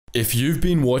If you've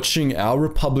been watching our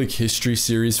Republic history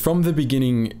series from the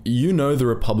beginning, you know the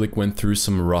Republic went through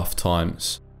some rough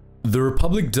times. The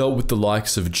Republic dealt with the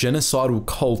likes of genocidal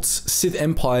cults, Sith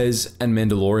empires, and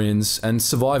Mandalorians, and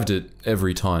survived it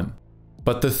every time.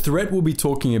 But the threat we'll be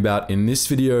talking about in this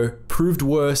video proved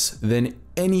worse than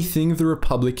anything the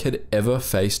Republic had ever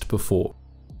faced before.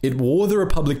 It wore the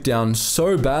Republic down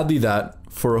so badly that,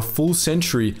 for a full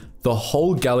century, the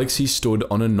whole galaxy stood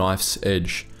on a knife's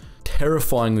edge,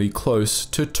 terrifyingly close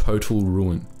to total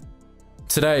ruin.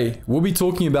 Today, we'll be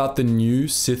talking about the new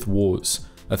Sith Wars,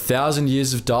 1,000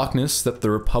 years of darkness that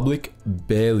the Republic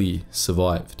barely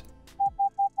survived.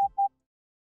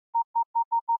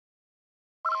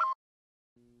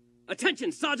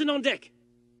 Attention, Sergeant on deck!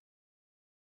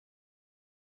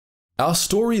 Our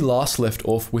story last left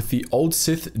off with the old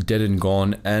Sith dead and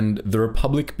gone, and the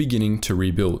Republic beginning to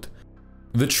rebuild.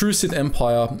 The true Sith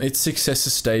Empire, its successor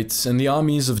states, and the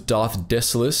armies of Darth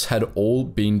Desolus had all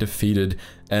been defeated,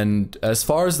 and as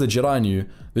far as the Jedi knew,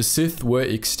 the Sith were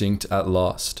extinct at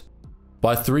last.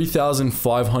 By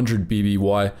 3500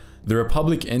 BBY, the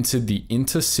Republic entered the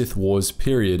Inter-Sith Wars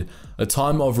period, a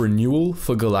time of renewal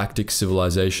for galactic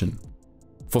civilization.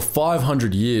 For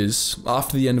 500 years,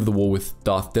 after the end of the war with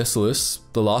Darth Desolus,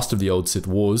 the last of the old Sith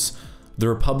Wars, the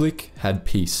Republic had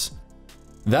peace.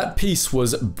 That peace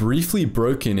was briefly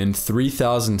broken in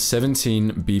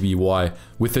 3017 BBY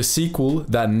with a sequel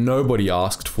that nobody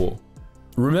asked for.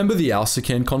 Remember the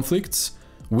Alsacan conflicts?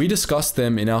 We discussed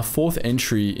them in our 4th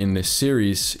entry in this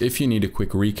series if you need a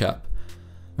quick recap.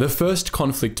 The first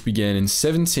conflict began in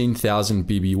 17,000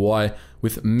 BBY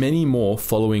with many more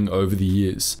following over the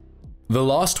years. The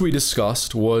last we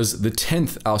discussed was the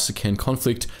 10th Alsacan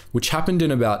conflict, which happened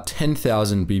in about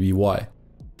 10,000 BBY.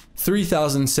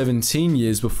 3017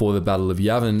 years before the Battle of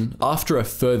Yavin, after a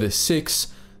further 6,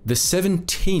 the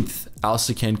 17th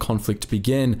Alsacan conflict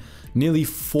began nearly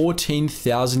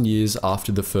 14,000 years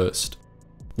after the first.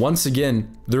 Once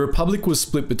again, the Republic was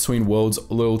split between worlds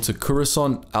loyal to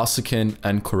Coruscant, Alsacan,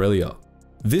 and Corellia.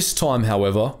 This time,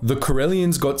 however, the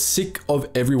Corellians got sick of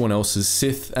everyone else's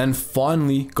Sith and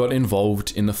finally got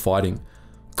involved in the fighting.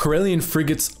 Corellian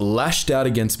frigates lashed out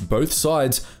against both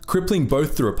sides, crippling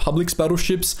both the Republic's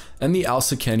battleships and the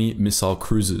Alsacani missile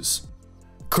cruisers.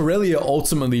 Corellia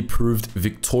ultimately proved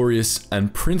victorious,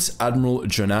 and Prince Admiral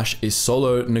Jonash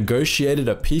Isolo negotiated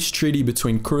a peace treaty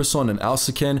between Coruscant and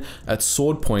Alsacan at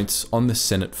sword points on the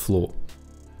Senate floor.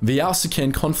 The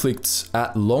Alsacan conflicts,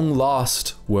 at long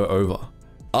last, were over.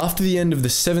 After the end of the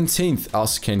 17th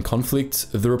Alsacan conflict,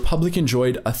 the Republic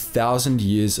enjoyed 1,000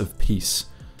 years of peace.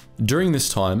 During this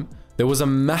time, there was a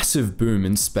massive boom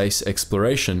in space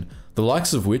exploration, the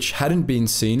likes of which hadn't been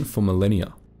seen for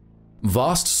millennia.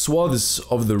 Vast swaths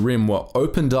of the Rim were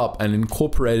opened up and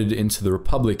incorporated into the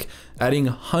Republic, adding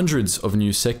hundreds of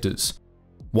new sectors.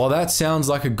 While that sounds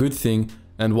like a good thing,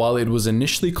 and while it was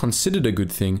initially considered a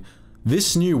good thing,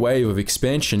 this new wave of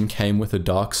expansion came with a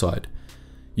dark side.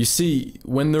 You see,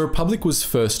 when the Republic was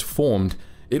first formed,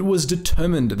 it was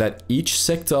determined that each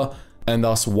sector, and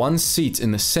thus one seat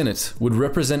in the Senate, would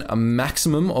represent a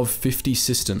maximum of 50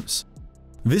 systems.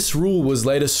 This rule was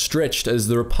later stretched as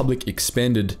the Republic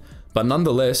expanded, but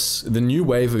nonetheless, the new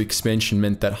wave of expansion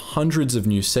meant that hundreds of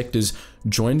new sectors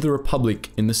joined the Republic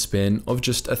in the span of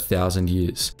just 1,000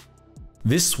 years.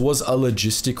 This was a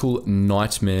logistical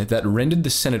nightmare that rendered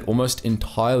the Senate almost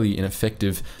entirely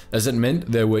ineffective, as it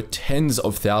meant there were tens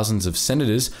of thousands of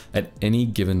senators at any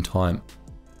given time.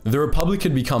 The Republic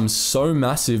had become so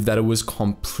massive that it was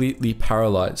completely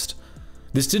paralyzed.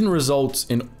 This didn't result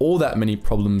in all that many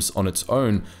problems on its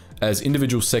own, as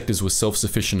individual sectors were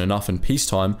self-sufficient enough in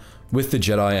peacetime with the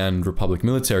Jedi and Republic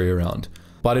military around.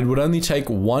 But it would only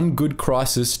take one good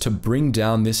crisis to bring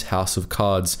down this house of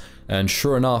cards, and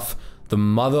sure enough, the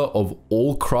mother of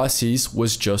all crises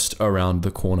was just around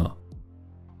the corner.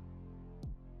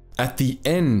 At the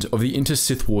end of the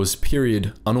Inter-Sith Wars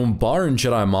period, an Umbaran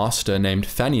Jedi Master named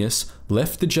Thanius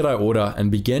left the Jedi Order and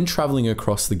began traveling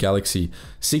across the galaxy,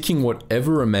 seeking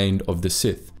whatever remained of the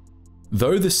Sith.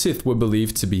 Though the Sith were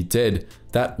believed to be dead,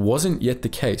 that wasn't yet the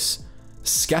case.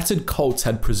 Scattered cults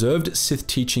had preserved Sith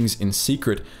teachings in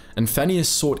secret, and Thanius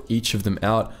sought each of them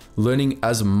out, learning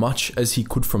as much as he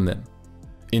could from them.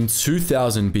 In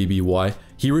 2000 BBY,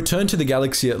 he returned to the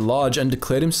galaxy at large and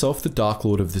declared himself the Dark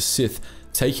Lord of the Sith,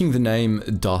 taking the name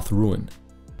Darth Ruin.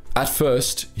 At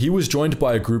first, he was joined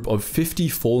by a group of 50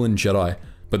 fallen Jedi,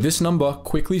 but this number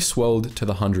quickly swelled to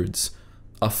the hundreds.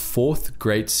 A 4th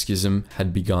Great Schism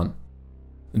had begun.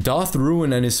 Darth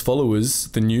Ruin and his followers,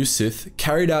 the new Sith,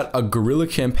 carried out a guerrilla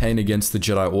campaign against the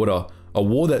Jedi Order, a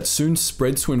war that soon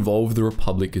spread to involve the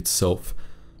Republic itself.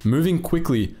 Moving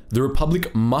quickly, the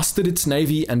Republic mustered its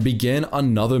navy and began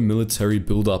another military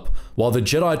build-up, while the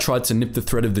Jedi tried to nip the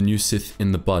threat of the new Sith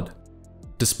in the bud.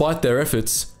 Despite their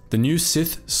efforts, the new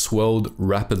Sith swelled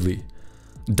rapidly.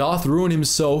 Darth Ruin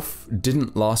himself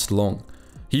didn't last long.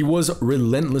 He was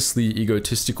relentlessly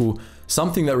egotistical,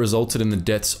 something that resulted in the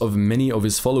deaths of many of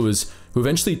his followers who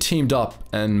eventually teamed up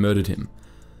and murdered him.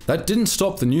 That didn't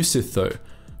stop the new Sith though.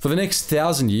 For the next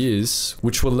 1,000 years,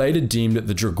 which were later deemed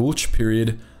the Dragulch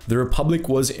period, the Republic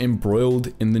was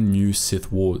embroiled in the new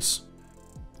Sith Wars.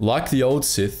 Like the old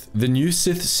Sith, the new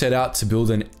Sith set out to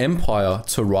build an empire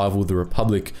to rival the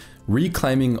Republic,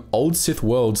 reclaiming old Sith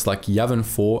worlds like Yavin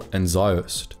 4 and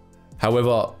Ziost.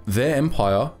 However, their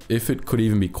empire, if it could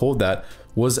even be called that,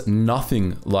 was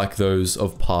nothing like those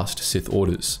of past Sith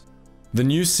orders. The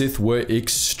new Sith were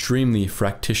extremely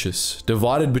fractious,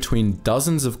 divided between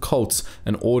dozens of cults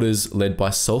and orders led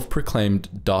by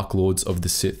self-proclaimed Dark Lords of the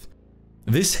Sith.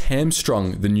 This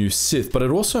hamstrung the new Sith, but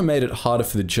it also made it harder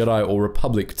for the Jedi or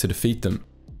Republic to defeat them.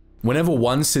 Whenever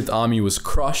one Sith army was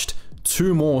crushed,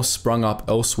 two more sprung up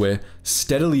elsewhere,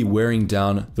 steadily wearing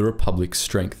down the Republic's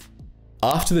strength.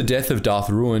 After the death of Darth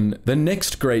Ruin, the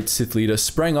next great Sith leader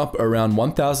sprang up around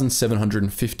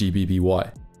 1750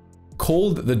 BBY.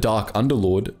 Called the Dark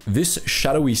Underlord, this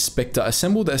shadowy spectre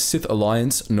assembled a Sith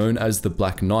alliance known as the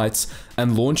Black Knights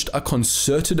and launched a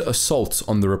concerted assault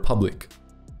on the Republic.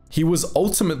 He was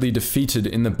ultimately defeated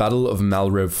in the Battle of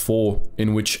Malrev 4,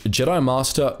 in which Jedi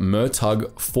Master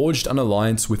Murtagh forged an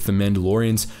alliance with the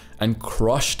Mandalorians and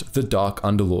crushed the Dark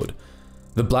Underlord.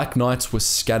 The Black Knights were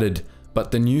scattered,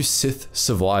 but the new Sith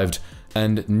survived,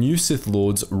 and new Sith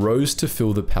Lords rose to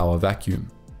fill the power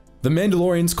vacuum. The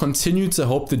Mandalorians continued to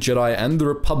help the Jedi and the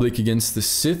Republic against the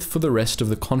Sith for the rest of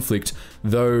the conflict,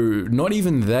 though not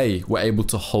even they were able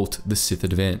to halt the Sith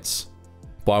advance.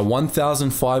 By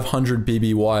 1500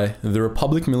 BBY, the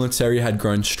Republic military had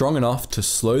grown strong enough to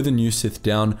slow the new Sith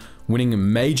down,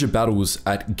 winning major battles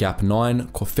at Gap 9,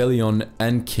 Corfelion,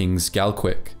 and King's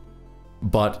Galquek.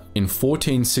 But in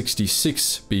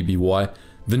 1466 BBY,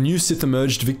 the new Sith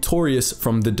emerged victorious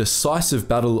from the decisive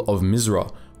Battle of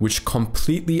Mizra, which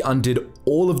completely undid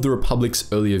all of the Republic's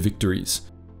earlier victories.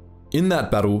 In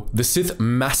that battle, the Sith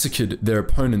massacred their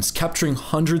opponents, capturing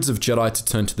hundreds of Jedi to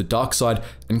turn to the dark side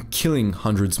and killing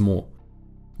hundreds more.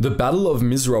 The Battle of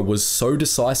Mizra was so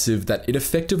decisive that it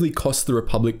effectively cost the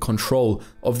Republic control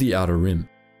of the Outer Rim.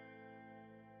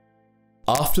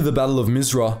 After the Battle of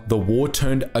Mizra, the war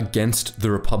turned against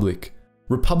the Republic.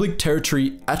 Republic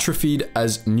territory atrophied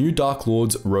as new Dark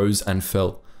Lords rose and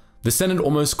fell. The Senate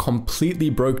almost completely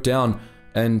broke down,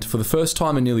 and for the first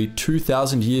time in nearly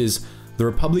 2,000 years, the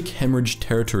Republic hemorrhaged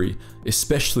territory,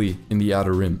 especially in the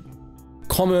Outer Rim.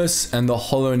 Commerce and the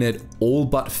HoloNet all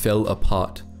but fell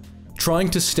apart. Trying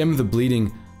to stem the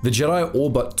bleeding, the Jedi all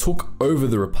but took over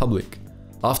the Republic.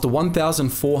 After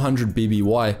 1400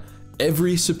 BBY,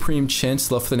 every Supreme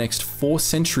Chancellor for the next 4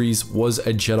 centuries was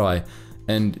a Jedi,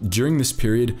 and during this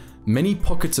period, many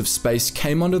pockets of space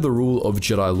came under the rule of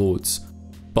Jedi Lords.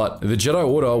 But the Jedi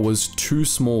Order was too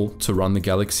small to run the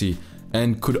galaxy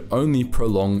and could only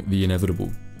prolong the inevitable.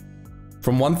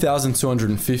 From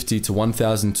 1250 to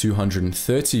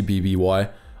 1230 BBY,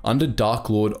 under Dark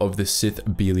Lord of the Sith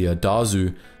Belia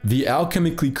Dazu, the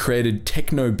alchemically created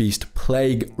techno-beast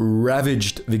Plague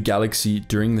ravaged the galaxy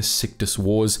during the Sictus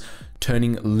Wars,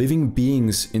 turning living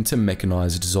beings into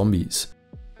mechanized zombies.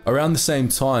 Around the same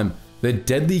time, the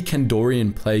deadly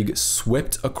Kandorian Plague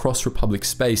swept across Republic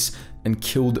space and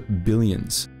killed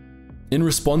billions. In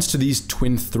response to these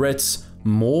twin threats,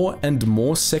 more and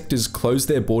more sectors closed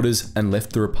their borders and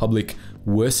left the Republic,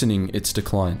 worsening its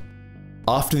decline.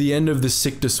 After the end of the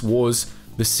Sictus Wars,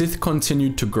 the Sith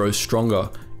continued to grow stronger,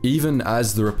 even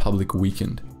as the Republic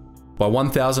weakened. By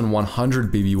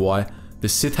 1100 BBY, the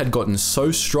Sith had gotten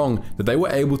so strong that they were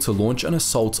able to launch an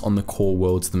assault on the core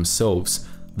worlds themselves,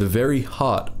 the very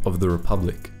heart of the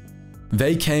Republic.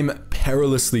 They came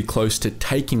perilously close to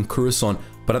taking Coruscant,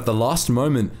 but at the last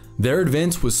moment, their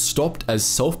advance was stopped as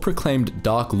self-proclaimed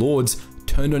Dark Lords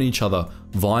turned on each other,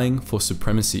 vying for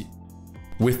supremacy.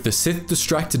 With the Sith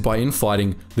distracted by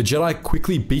infighting, the Jedi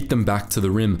quickly beat them back to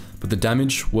the Rim, but the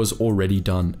damage was already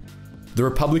done. The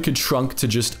Republic had shrunk to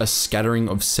just a scattering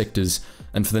of sectors,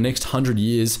 and for the next 100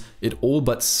 years, it all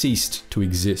but ceased to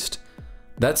exist.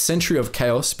 That century of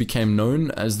chaos became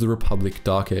known as the Republic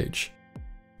Dark Age.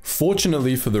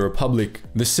 Fortunately for the Republic,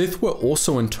 the Sith were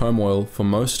also in turmoil for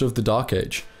most of the Dark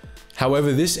Age.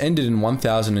 However, this ended in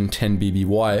 1010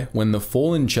 BBY when the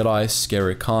fallen Jedi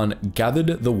Skera Khan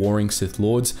gathered the warring Sith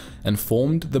Lords and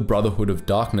formed the Brotherhood of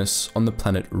Darkness on the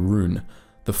planet Rune,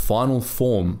 the final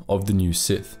form of the new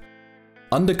Sith.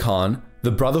 Under Khan,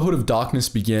 The Brotherhood of Darkness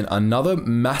began another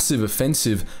massive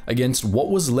offensive against what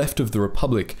was left of the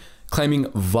Republic,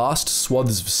 claiming vast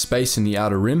swaths of space in the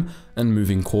Outer Rim and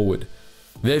moving forward.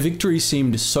 Their victory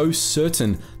seemed so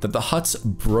certain that the Hutts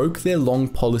broke their long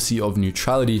policy of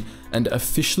neutrality and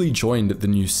officially joined the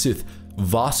new Sith,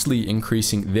 vastly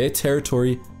increasing their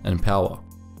territory and power.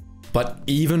 But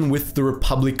even with the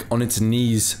Republic on its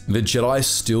knees, the Jedi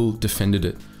still defended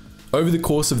it. Over the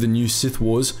course of the new Sith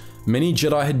Wars, many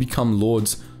Jedi had become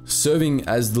lords, serving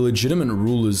as the legitimate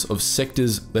rulers of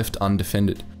sectors left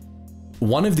undefended.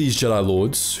 One of these Jedi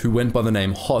lords, who went by the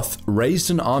name Hoth,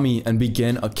 raised an army and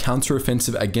began a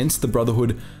counteroffensive against the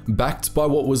Brotherhood, backed by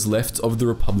what was left of the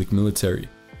Republic military.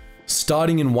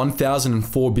 Starting in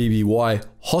 1004 BBY,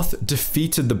 Hoth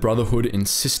defeated the Brotherhood in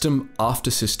system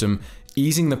after system,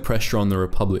 easing the pressure on the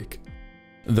Republic.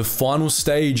 The final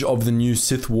stage of the new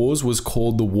Sith Wars was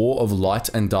called the War of Light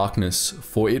and Darkness,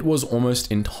 for it was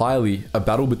almost entirely a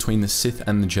battle between the Sith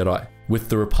and the Jedi, with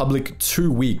the Republic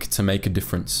too weak to make a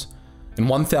difference. In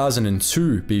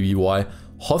 1002 BBY,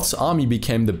 Hoth's army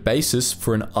became the basis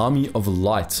for an Army of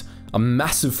Light, a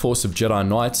massive force of Jedi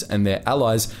Knights and their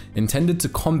allies intended to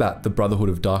combat the Brotherhood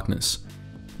of Darkness.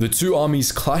 The two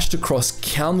armies clashed across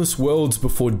countless worlds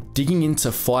before digging in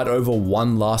to fight over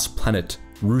one last planet,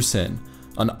 Ruusan,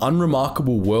 an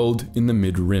unremarkable world in the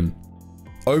Mid-Rim.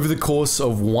 Over the course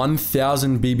of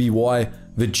 1000 BBY,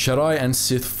 the Jedi and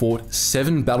Sith fought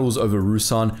 7 battles over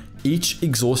Ruusan, each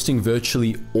exhausting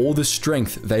virtually all the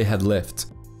strength they had left.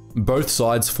 Both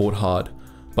sides fought hard,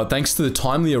 but thanks to the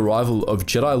timely arrival of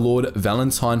Jedi Lord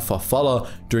Valentine Farfalla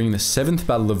during the 7th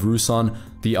Battle of Ruusan,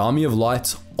 the Army of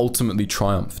Light ultimately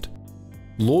triumphed.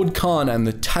 Lord Khan and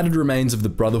the tattered remains of the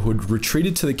Brotherhood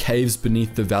retreated to the caves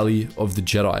beneath the Valley of the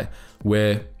Jedi,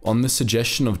 where, on the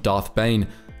suggestion of Darth Bane,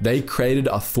 they created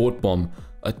a thought bomb,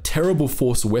 a terrible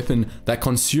Force weapon that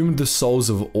consumed the souls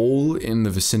of all in the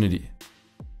vicinity.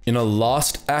 In a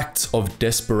last act of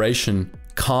desperation,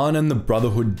 Khan and the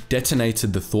Brotherhood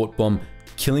detonated the thought bomb,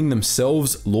 killing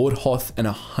themselves, Lord Hoth, and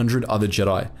 100 other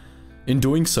Jedi. In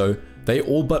doing so, they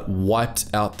all but wiped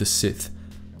out the Sith.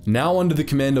 Now under the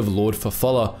command of Lord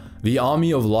Farfalla, the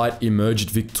Army of Light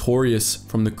emerged victorious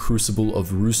from the crucible of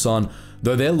Ruusan,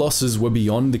 though their losses were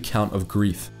beyond the count of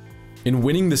grief. In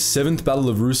winning the 7th Battle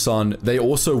of Ruusan, they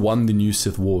also won the new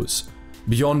Sith Wars.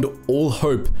 Beyond all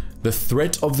hope, the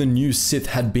threat of the new Sith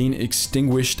had been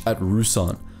extinguished at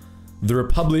Ruusan. The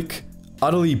Republic,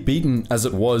 utterly beaten as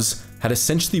it was, had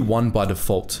essentially won by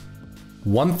default.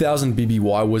 1000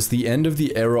 BBY was the end of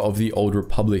the era of the Old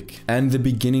Republic and the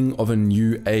beginning of a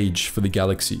new age for the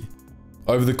galaxy.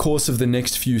 Over the course of the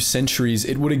next few centuries,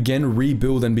 it would again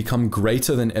rebuild and become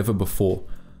greater than ever before.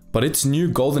 But its new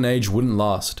golden age wouldn't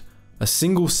last. A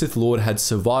single Sith Lord had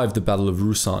survived the Battle of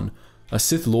Ruusan, a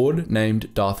Sith Lord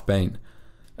named Darth Bane.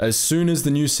 As soon as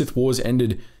the new Sith Wars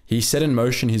ended, he set in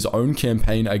motion his own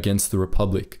campaign against the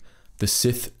Republic, the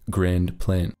Sith Grand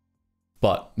Plan.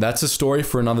 But that's a story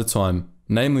for another time,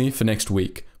 namely for next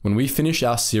week, when we finish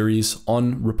our series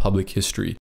on Republic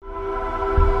history.